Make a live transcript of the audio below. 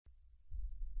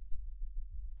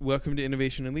Welcome to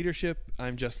Innovation and Leadership.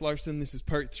 I'm Jess Larson. This is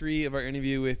part 3 of our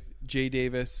interview with Jay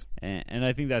Davis. And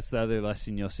I think that's the other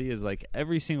lesson you'll see is like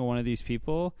every single one of these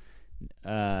people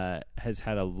has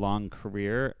had a long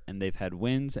career, and they've had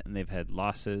wins and they've had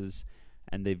losses,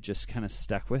 and they've just kind of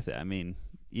stuck with it. I mean,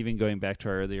 even going back to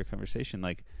our earlier conversation,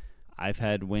 like I've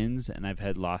had wins and I've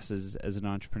had losses as an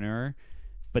entrepreneur,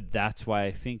 but that's why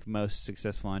I think most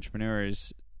successful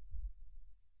entrepreneurs.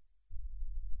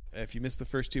 If you missed the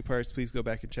first 2 parts, please go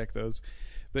back and check those.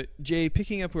 But Jay,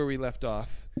 picking up where we left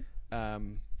off,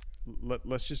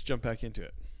 let's just jump back into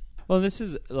it. Well, this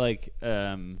is like,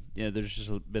 there's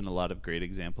just been a lot of great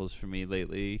examples for me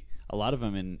lately. A lot of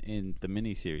them in the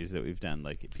mini series that we've done,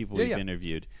 like people we've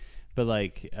interviewed. But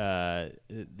like, I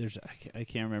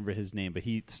can't remember his name, but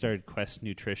he started Quest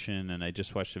Nutrition, and I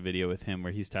just watched a video with him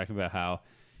where he's talking about how,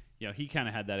 he kind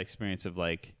of had that experience of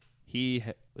like he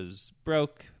was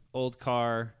broke, old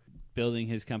car, building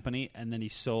his company, and then he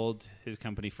sold his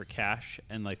company for cash,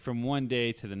 and like from one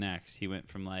day to the next he went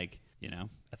from like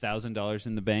 $1,000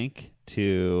 in the bank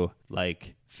to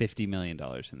like $50 million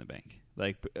in the bank,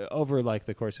 like over like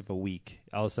the course of a week.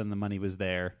 All of a sudden the money was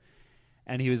there,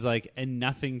 and he was like, and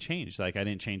nothing changed. Like I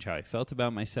didn't change how I felt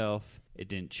about myself. It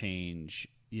didn't change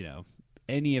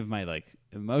any of my like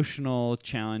emotional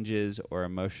challenges or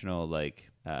emotional like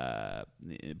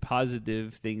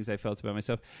positive things I felt about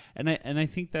myself. And I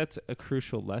think that's a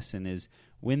crucial lesson, is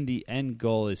when the end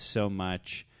goal is so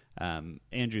much.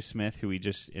 Andrew Smith, who we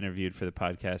just interviewed for the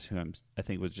podcast, who I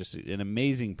think was just an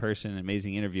amazing person, an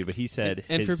amazing interview, but he said...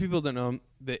 And for people that know him,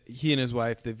 that he and his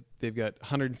wife, they've got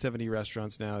 170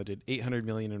 restaurants now, did $800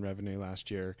 million in revenue last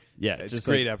year. Yeah, it's just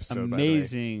a great like episode,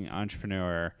 amazing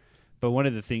entrepreneur. But one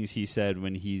of the things he said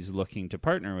when he's looking to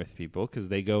partner with people, because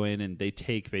they go in and they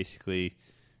take basically...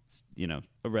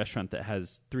 a restaurant that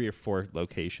has 3 or 4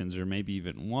 locations, or maybe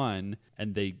even 1,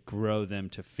 and they grow them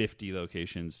to 50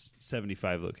 locations,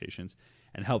 75 locations,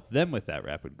 and help them with that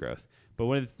rapid growth. But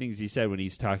one of the things he said when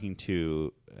he's talking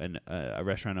to a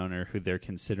restaurant owner who they're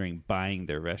considering buying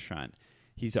their restaurant,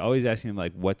 he's always asking them,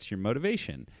 like, what's your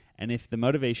motivation? And if the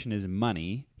motivation is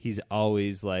money, he's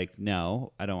always like,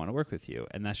 no, I don't want to work with you.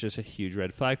 And that's just a huge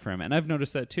red flag for him. And I've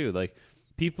noticed that too. Like,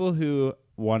 people who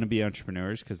want to be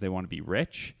entrepreneurs because they want to be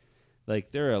rich,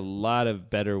 like there are a lot of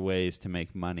better ways to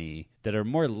make money that are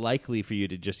more likely for you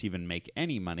to just even make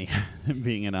any money than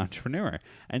being an entrepreneur.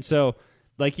 And so,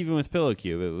 like even with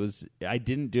PillowCube, I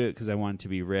didn't do it because I wanted to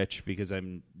be rich because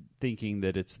I'm thinking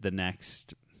that it's the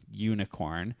next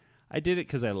unicorn. I did it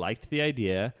because I liked the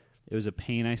idea. It was a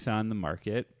pain I saw in the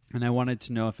market, and I wanted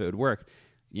to know if it would work.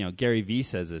 Gary Vee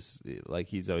says this, like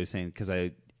he's always saying, because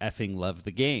I effing love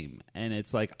the game. And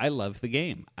it's like, I love the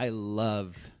game. I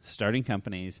love starting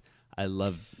companies. I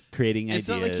love creating ideas. It's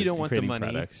not like you don't want the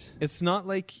money. Products. It's not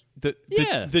like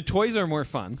the toys are more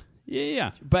fun.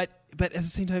 Yeah. But at the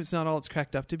same time, it's not all it's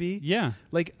cracked up to be. Yeah.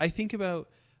 Like I think about,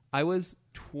 I was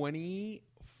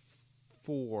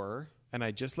 24 and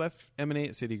I just left M&A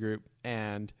at Citigroup,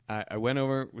 and I went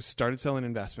over, started selling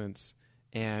investments,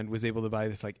 and was able to buy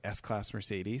this like S-Class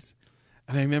Mercedes.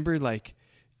 And I remember like,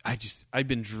 I'd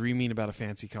been dreaming about a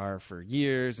fancy car for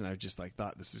years, and I just like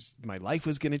thought my life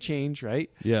was going to change, right?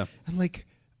 Yeah. And like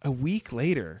a week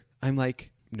later, I'm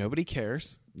like, nobody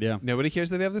cares. Yeah. Nobody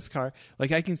cares that I have this car.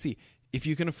 Like I can see, if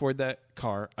you can afford that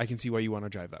car, I can see why you want to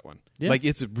drive that one. Yeah. Like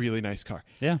it's a really nice car.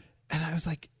 Yeah. And I was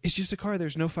like, it's just a car.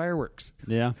 There's no fireworks.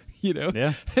 Yeah.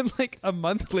 Yeah. And like a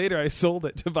month later, I sold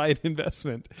it to buy an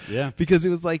investment. Yeah. Because it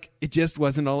was like, it just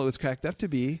wasn't all it was cracked up to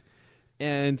be.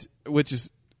 And which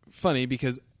is funny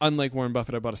because unlike Warren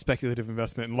Buffett, I bought a speculative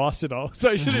investment and lost it all.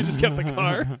 So I should have just kept the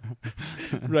car.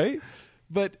 Right?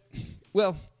 But,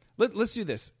 well, let's do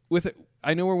this.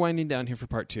 I know we're winding down here for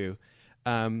part 2.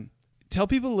 Tell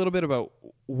people a little bit about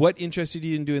what interested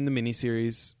you in doing the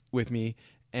mini-series with me,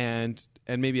 and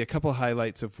maybe a couple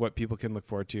highlights of what people can look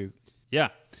forward to. Yeah.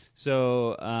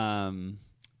 So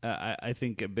I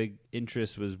think a big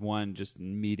interest was, one, just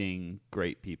meeting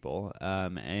great people.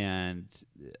 And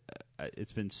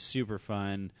it's been super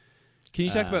fun. Can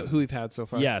you talk about who we've had so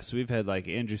far? Yeah. So we've had like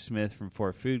Andrew Smith from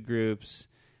 4 Food Groups,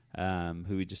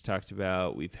 who we just talked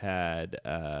about. We've had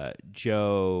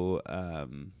Joe...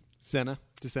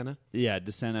 DeSena? Yeah,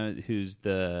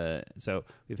 DeSena, so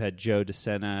we've had Joe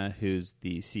DeSena, who's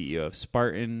the CEO of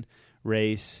Spartan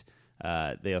Race.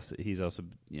 He's also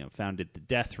founded the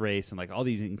Death Race and like all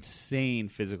these insane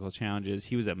physical challenges.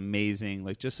 He was amazing,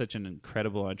 like just such an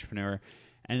incredible entrepreneur.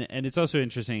 And it's also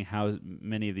interesting how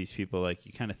many of these people, like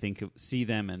you kind of see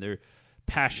them and they're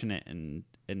passionate and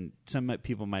some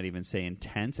people might even say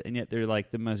intense, and yet they're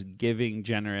like the most giving,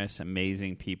 generous,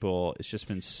 amazing people. It's just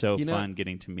been so fun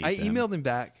getting to meet them. I emailed him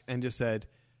back and just said,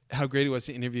 how great it was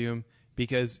to interview him,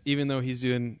 because even though he's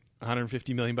doing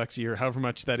 $150 million a year, however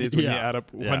much that is when you add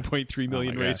up 1.3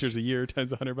 million racers a year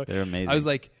times $100. They're amazing. I was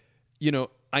like, you're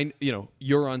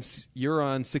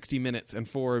on 60 Minutes and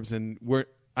Forbes, and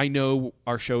I know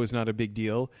our show is not a big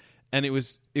deal, and it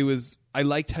was I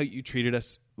liked how you treated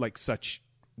us like such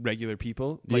regular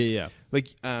people. Like,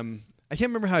 like I can't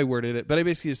remember how I worded it, but I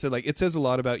basically just said, like, it says a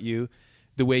lot about you,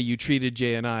 the way you treated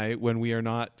Jay and I when we are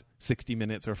not 60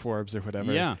 Minutes or Forbes or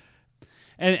whatever. Yeah.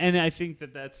 And I think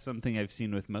that's something I've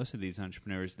seen with most of these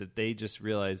entrepreneurs, that they just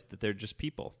realize that they're just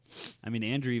people. I mean,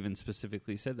 Andrew even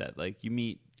specifically said that. Like, you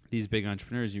meet these big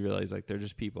entrepreneurs, you realize, like, they're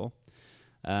just people.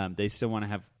 They still want to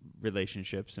have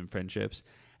relationships and friendships.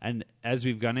 And as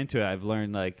we've gone into it, I've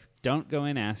learned, like, don't go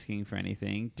in asking for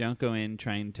anything. Don't go in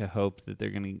trying to hope that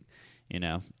they're going to,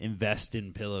 invest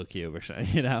in PillowCube or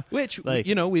something, Which, like,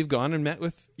 we've gone and met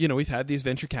with, we've had these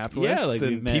venture capitalists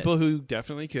and people who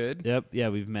definitely could. Yep. Yeah,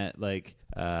 we've met, like,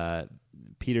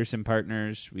 Peterson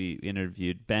Partners. We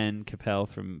interviewed Ben Capel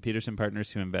from Peterson Partners,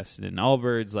 who invested in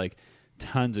Allbirds, like,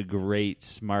 tons of great,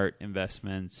 smart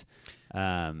investments.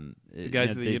 The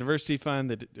guys at the university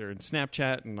fund that are in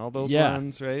Snapchat and all those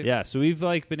ones, right? Yeah, so we've,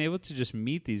 like, been able to just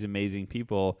meet these amazing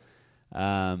people.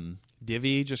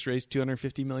 Divvy just raised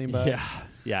 $250 million.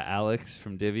 Yeah, Alex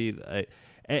from Divvy.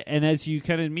 And as you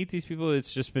kind of meet these people,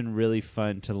 it's just been really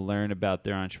fun to learn about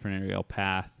their entrepreneurial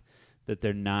path. That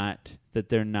they're not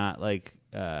like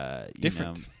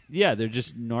different. They're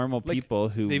just normal people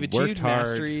who they've worked achieved hard.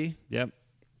 mastery. Yep,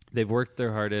 they've worked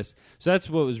their hardest. So that's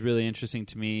what was really interesting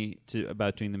to me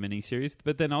about doing the mini series.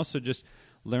 But then also just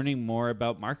learning more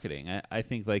about marketing. I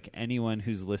think, like, anyone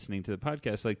who's listening to the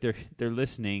podcast, like, they're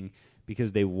listening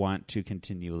because they want to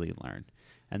continually learn.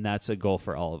 And that's a goal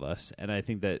for all of us. And I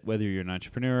think that whether you're an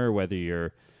entrepreneur, whether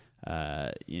you're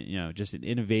just an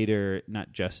innovator,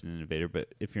 not just an innovator,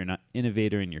 but if you're an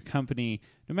innovator in your company,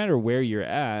 no matter where you're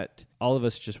at, all of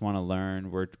us just want to learn.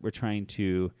 We're trying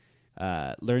to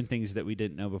learn things that we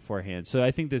didn't know beforehand. So I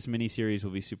think this mini series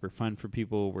will be super fun for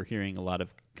people. We're hearing a lot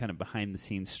of kind of behind the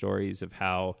scenes stories of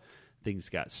how things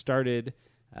got started.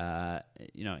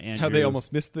 Andrew, how they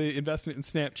almost missed the investment in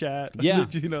Snapchat.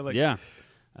 Yeah.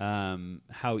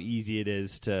 How easy it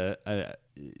is to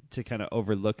kind of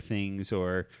overlook things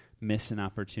or miss an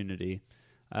opportunity.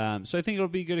 So I think it'll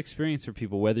be a good experience for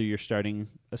people, whether you're starting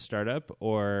a startup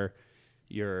or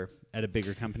you're at a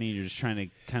bigger company and you're just trying to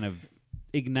kind of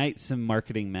ignite some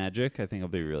marketing magic. I think it'll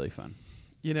be really fun.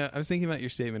 I was thinking about your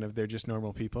statement of they're just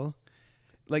normal people.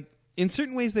 Like, in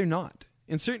certain ways, they're not.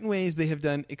 In certain ways, they have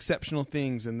done exceptional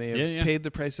things, and they have paid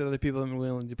the price that other people have been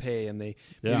willing to pay, and they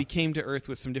maybe came to Earth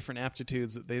with some different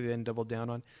aptitudes that they then doubled down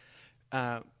on.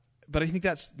 But I think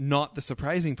that's not the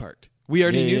surprising part. We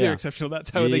already knew they're exceptional. That's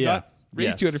how they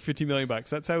raised $250 million.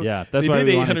 That's how that's they why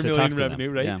did $800 million in revenue,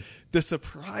 right? Yeah. The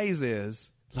surprise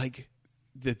is, like,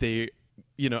 that they...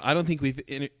 I don't think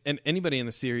and anybody in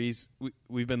the series,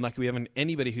 we've been lucky we haven't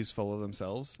anybody who's full of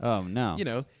themselves. Oh,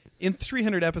 no. In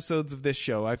 300 episodes of this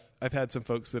show, I've had some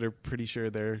folks that are pretty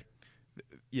sure they're,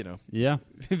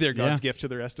 they're God's gift to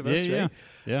the rest of us, right?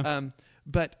 Yeah.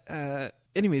 But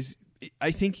anyways, I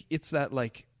think it's that,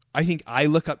 like, I think I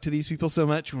look up to these people so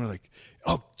much, and we're like,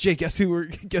 oh, Jay, guess who we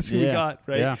got,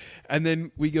 right? Yeah. And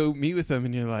then we go meet with them,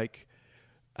 and you're like,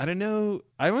 I don't know.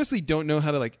 I honestly don't know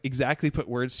how to, like, exactly put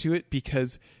words to it,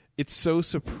 because it's so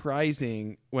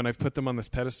surprising when I've put them on this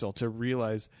pedestal to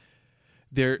realize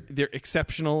they're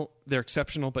exceptional. They're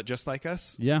exceptional, but just like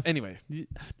us. Yeah. Anyway.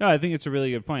 No, I think it's a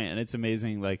really good point, and it's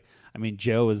amazing. Like, I mean,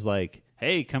 Joe was like,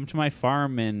 "Hey, come to my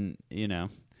farm in,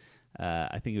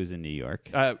 I think it was in New York,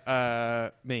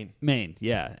 Maine.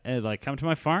 Yeah, and, like, come to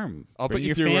my farm. I'll Bring put you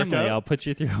your through family. a workout. I'll put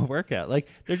you through a workout. Like,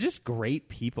 they're just great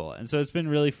people, and so it's been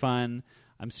really fun.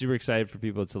 I'm super excited for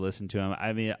people to listen to them.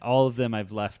 I mean, all of them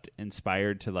I've left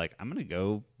inspired to, like, I'm going to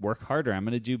go work harder. I'm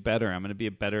going to do better. I'm going to be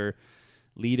a better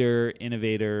leader,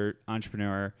 innovator,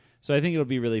 entrepreneur. So I think it'll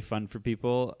be really fun for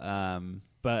people.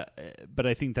 But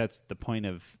I think that's the point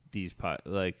of these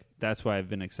that's why I've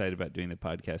been excited about doing the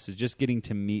podcast, is just getting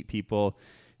to meet people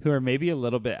who are maybe a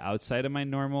little bit outside of my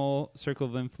normal circle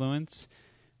of influence,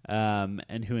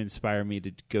 and who inspire me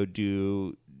to go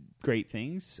do great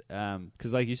things,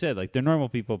 because, like you said, like, they're normal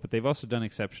people, but they've also done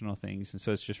exceptional things, and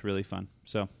so it's just really fun.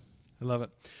 So I love it.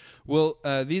 Well,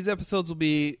 these episodes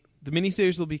the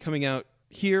miniseries will be coming out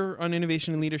here on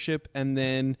Innovation and Leadership, and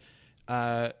then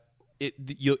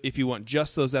if you want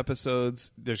just those episodes,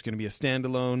 there's going to be a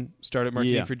standalone Startup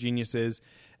Marketing for Geniuses.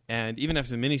 And even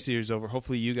after the miniseries is over,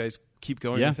 hopefully you guys keep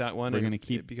going with that one. We're going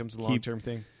to it becomes a long-term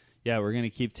thing. yeah, we're going to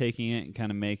keep taking it and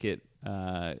kind of make it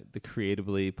the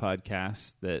Creatively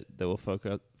podcast that will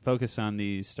focus on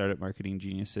these startup marketing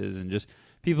geniuses and just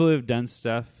people who have done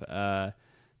stuff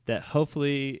that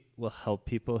hopefully will help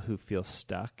people who feel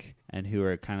stuck and who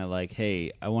are kind of like,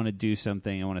 hey, I want to do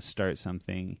something, I want to start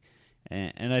something.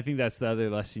 And I think that's the other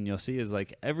lesson you'll see is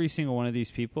like every single one of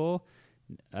these people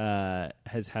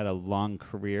has had a long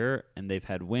career, and they've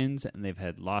had wins and they've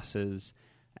had losses,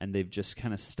 and they've just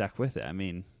kind of stuck with it. I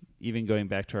mean, even going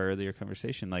back to our earlier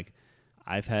conversation, like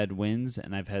I've had wins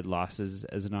and I've had losses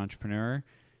as an entrepreneur,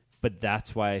 but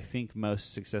that's why I think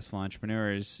most successful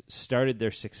entrepreneurs started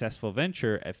their successful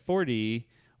venture at 40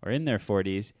 or in their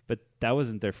 40s, but that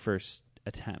wasn't their first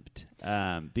attempt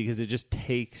because it just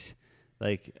takes,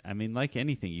 like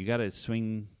anything, you got to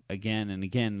swing again and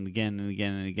again and again and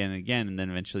again and again and again, and then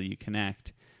eventually you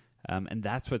connect. And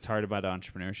that's what's hard about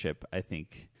entrepreneurship, I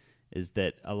think, is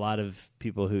that a lot of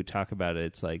people who talk about it,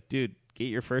 it's like, dude, get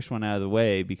your first one out of the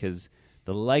way because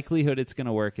the likelihood it's going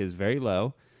to work is very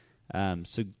low.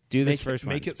 So do this first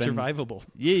one. Make it survivable.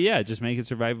 Yeah, just make it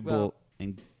survivable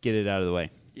and get it out of the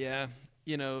way. Yeah.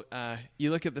 You know,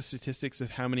 you look at the statistics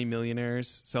of how many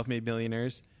millionaires, self-made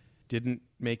millionaires, didn't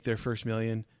make their first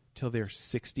million till their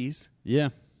 60s. Yeah.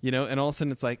 You know, and all of a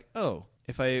sudden it's like, oh,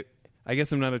 if I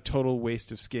guess I'm not a total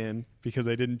waste of skin because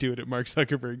I didn't do it at Mark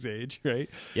Zuckerberg's age, right?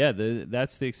 Yeah,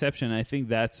 that's the exception. I think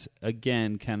that's,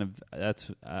 again, kind of,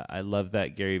 I love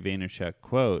that Gary Vaynerchuk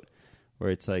quote where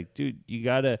it's like, dude, you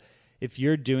got to, if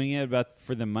you're doing it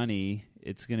for the money,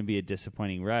 it's going to be a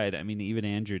disappointing ride. I mean, even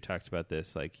Andrew talked about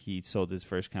this. Like, he sold his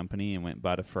first company and went and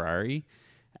bought a Ferrari,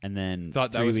 and then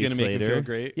thought that was going to make him feel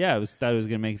great. Yeah, thought it was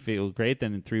going to make him feel great.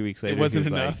 Then 3 weeks later, it wasn't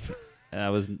he was enough.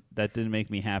 Like, that didn't make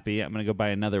me happy. I'm going to go buy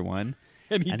another one,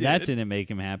 and that didn't make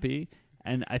him happy.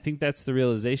 And I think that's the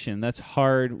realization. That's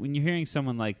hard when you're hearing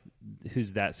someone like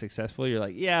who's that successful. You're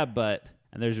like, yeah, but,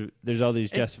 and there's all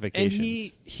these justifications. And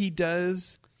he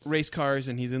does race cars,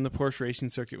 and he's in the Porsche racing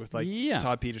circuit with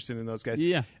Todd Peterson and those guys.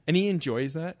 Yeah, and he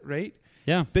enjoys that, right?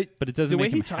 Yeah, but it doesn't. The way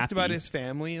make him he talked happy. about his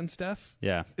family and stuff.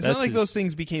 Yeah, it's not like those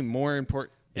things became more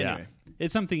important. Anyway. Yeah,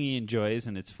 it's something he enjoys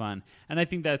and it's fun, and I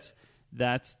think that's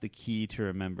the key to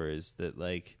remember is that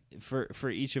like for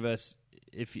each of us,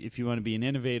 if you want to be an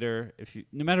innovator,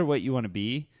 no matter what you want to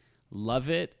be,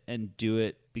 love it and do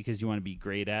it because you want to be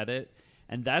great at it,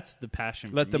 and that's the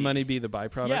passion. Let the money be the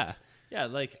byproduct. Yeah.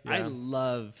 I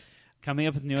love coming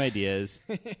up with new ideas,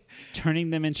 turning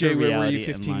them into Jay, a reality. Where were you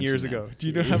 15 years ago? Do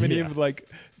you know how many of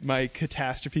my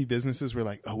catastrophe businesses were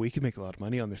like, oh, we could make a lot of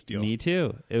money on this deal? Me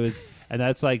too. It was, and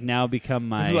that's like now become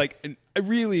my. It's like, and I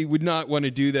really would not want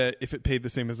to do that if it paid the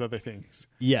same as other things.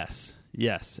 Yes,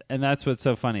 and that's what's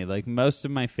so funny. Like most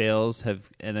of my fails have,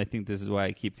 and I think this is why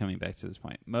I keep coming back to this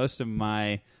point. Most of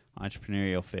my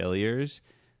entrepreneurial failures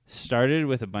started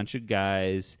with a bunch of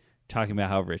guys talking about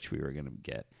how rich we were going to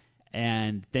get.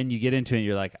 And then you get into it and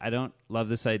you're like, I don't love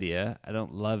this idea. I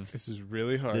don't love this is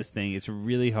really hard. This thing. It's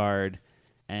really hard.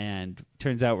 And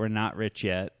turns out we're not rich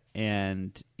yet.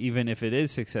 And even if it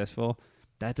is successful,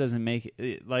 that doesn't make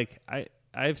it like I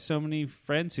have so many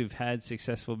friends who've had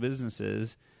successful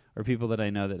businesses or people that I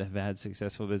know that have had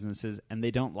successful businesses and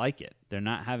they don't like it. They're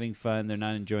not having fun. They're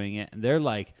not enjoying it. And they're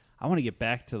like, I want to get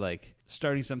back to like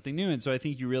starting something new. And so I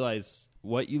think you realize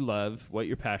what you love, what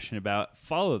you're passionate about,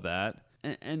 follow that.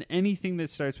 And anything that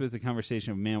starts with the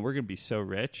conversation of, man, we're going to be so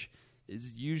rich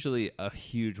is usually a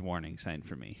huge warning sign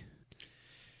for me.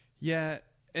 Yeah.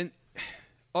 And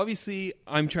obviously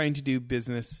I'm trying to do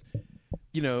business,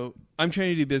 I'm trying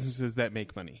to do businesses that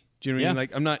make money. Do you know what I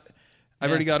mean? Like I've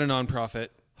already got a nonprofit.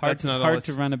 Hard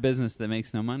to run a business that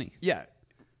makes no money. Yeah.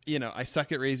 I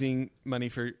suck at raising money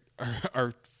for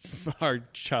our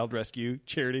child rescue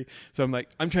charity. So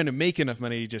I'm trying to make enough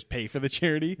money to just pay for the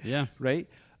charity. Yeah. Right.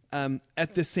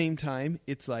 At the same time,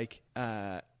 it's like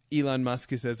Elon Musk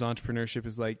who says entrepreneurship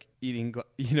is like eating,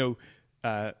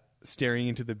 staring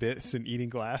into the abyss and eating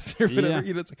glass or whatever.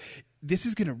 Yeah. It's like this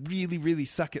is going to really, really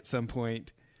suck at some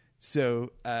point. So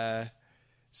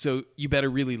you better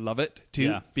really love it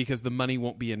too, because the money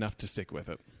won't be enough to stick with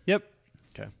it. Yep.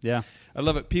 Okay. Yeah. I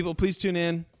love it. People, please tune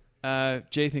in.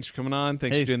 Jay, thanks for coming on.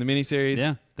 Thanks for doing the miniseries.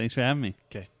 Yeah. Thanks for having me.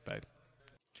 Okay. Bye.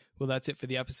 Well, that's it for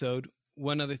the episode.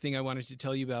 One other thing I wanted to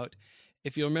tell you about,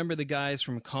 if you'll remember the guys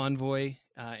from Convoy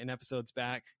in episodes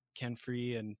back, Ken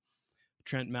Free and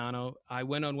Trent Mano, I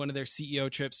went on one of their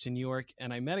CEO trips to New York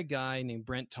and I met a guy named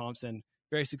Brent Thompson,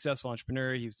 very successful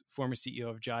entrepreneur. He was former CEO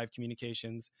of Jive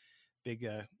Communications, big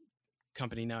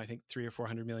company now, I think $300 or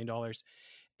 $400 million.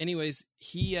 Anyways,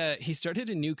 he started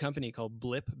a new company called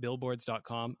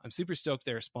blipbillboards.com. I'm super stoked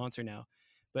they're a sponsor now.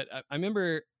 But I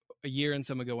remember a year and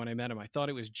some ago when I met him, I thought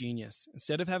it was genius.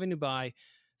 Instead of having to buy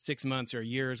 6 months or a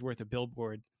year's worth of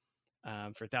billboard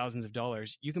for thousands of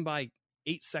dollars, you can buy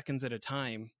 8 seconds at a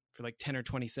time for like 10 or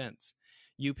 20 cents.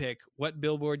 You pick what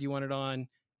billboard you want it on,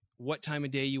 what time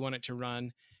of day you want it to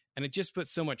run. And it just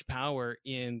puts so much power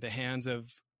in the hands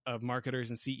of marketers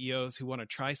and CEOs who want to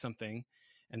try something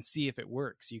and see if it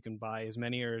works. You can buy as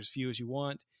many or as few as you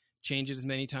want, change it as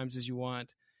many times as you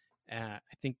want. I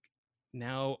think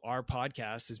now our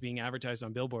podcast is being advertised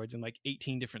on billboards in like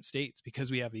 18 different states because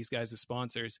we have these guys as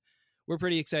sponsors. We're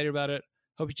pretty excited about it.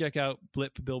 Hope you check out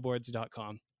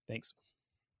blipbillboards.com. Thanks.